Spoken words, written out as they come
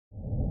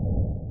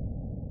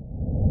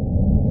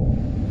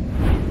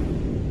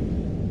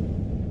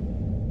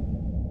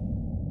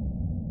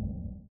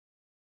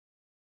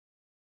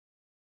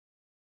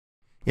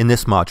In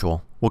this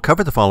module, we'll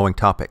cover the following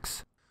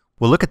topics.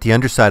 We'll look at the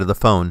underside of the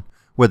phone,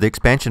 where the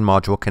expansion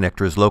module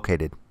connector is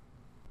located.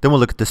 Then we'll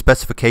look at the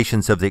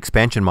specifications of the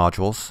expansion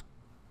modules.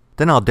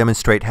 Then I'll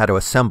demonstrate how to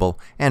assemble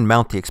and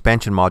mount the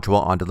expansion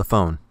module onto the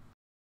phone.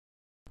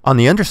 On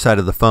the underside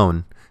of the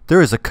phone,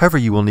 there is a cover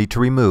you will need to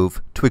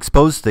remove to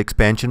expose the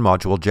expansion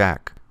module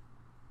jack.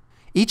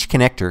 Each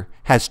connector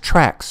has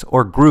tracks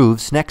or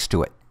grooves next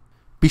to it.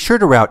 Be sure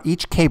to route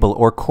each cable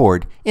or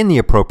cord in the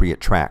appropriate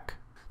track.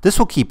 This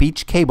will keep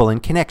each cable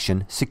and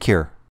connection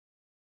secure.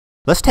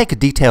 Let's take a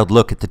detailed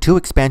look at the two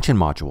expansion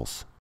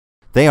modules.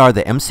 They are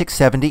the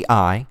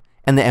M670i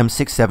and the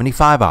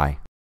M675i.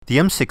 The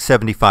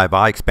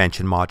M675i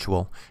expansion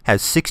module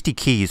has 60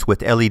 keys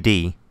with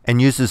LED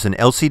and uses an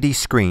LCD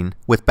screen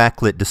with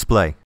backlit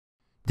display.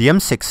 The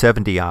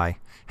M670i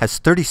has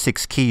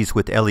 36 keys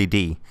with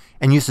LED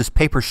and uses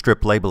paper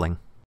strip labeling.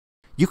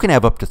 You can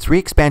have up to 3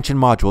 expansion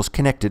modules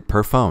connected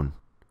per phone.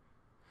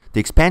 The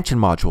expansion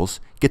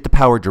modules get the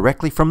power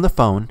directly from the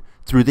phone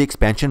through the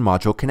expansion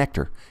module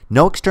connector.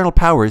 No external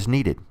power is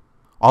needed.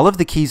 All of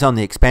the keys on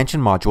the expansion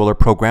module are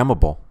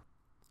programmable.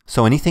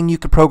 So anything you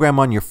could program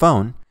on your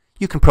phone,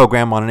 you can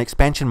program on an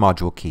expansion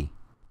module key.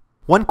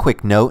 One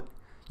quick note,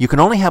 you can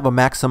only have a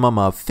maximum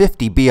of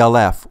 50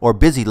 BLF or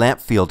busy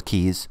lamp field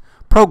keys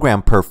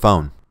programmed per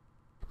phone.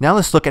 Now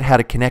let's look at how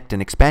to connect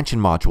an expansion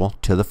module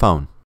to the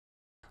phone.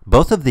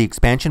 Both of the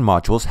expansion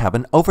modules have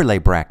an overlay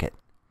bracket.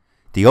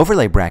 The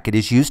overlay bracket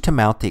is used to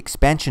mount the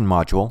expansion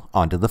module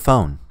onto the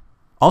phone.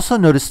 Also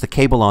notice the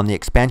cable on the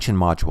expansion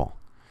module.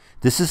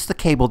 This is the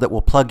cable that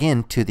will plug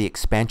into the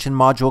expansion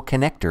module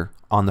connector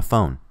on the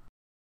phone.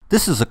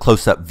 This is a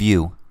close-up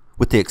view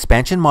with the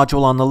expansion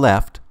module on the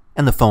left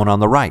and the phone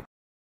on the right.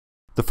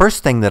 The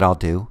first thing that I'll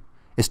do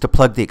is to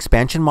plug the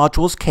expansion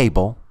module's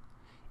cable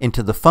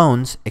into the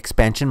phone's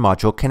expansion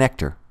module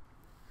connector.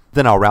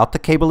 Then I'll route the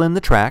cable in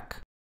the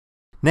track.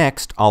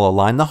 Next, I'll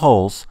align the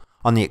holes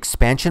on the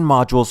expansion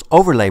module's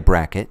overlay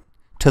bracket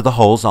to the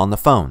holes on the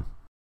phone.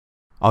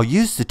 I'll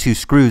use the 2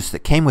 screws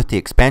that came with the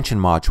expansion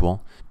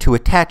module to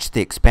attach the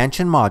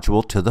expansion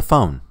module to the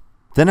phone.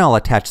 Then I'll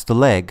attach the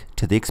leg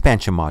to the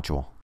expansion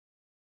module.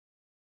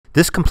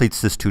 This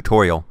completes this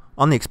tutorial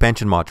on the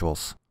expansion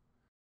modules.